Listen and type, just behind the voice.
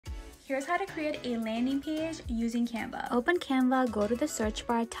Here's how to create a landing page using Canva. Open Canva, go to the search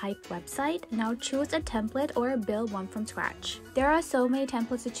bar, type website. Now choose a template or build one from scratch. There are so many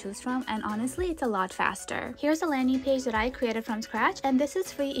templates to choose from, and honestly, it's a lot faster. Here's a landing page that I created from scratch, and this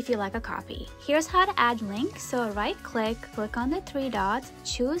is free if you like a copy. Here's how to add link. So right click on the three dots,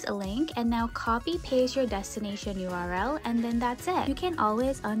 choose a link, and now copy paste your destination URL, and then that's it. You can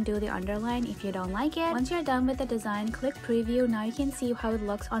always undo the underline if you don't like it. Once you're done with the design, click preview. Now you can see how it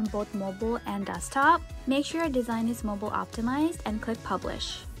looks on both mobile and desktop. Make sure your design is mobile optimized and click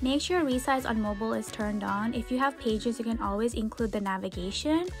publish. Make sure resize on mobile is turned on. If you have pages, you can always include the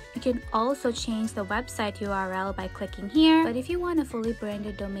navigation. You can also change the website URL by clicking here. But if you want a fully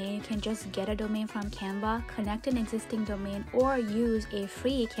branded domain, you can just get a domain from Canva, connect an existing domain, or use a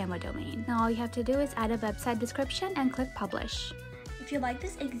free Canva domain. Now all you have to do is add a website description and click publish. If you like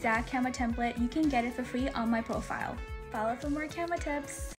this exact Canva template, you can get it for free on my profile. Follow for more Canva tips.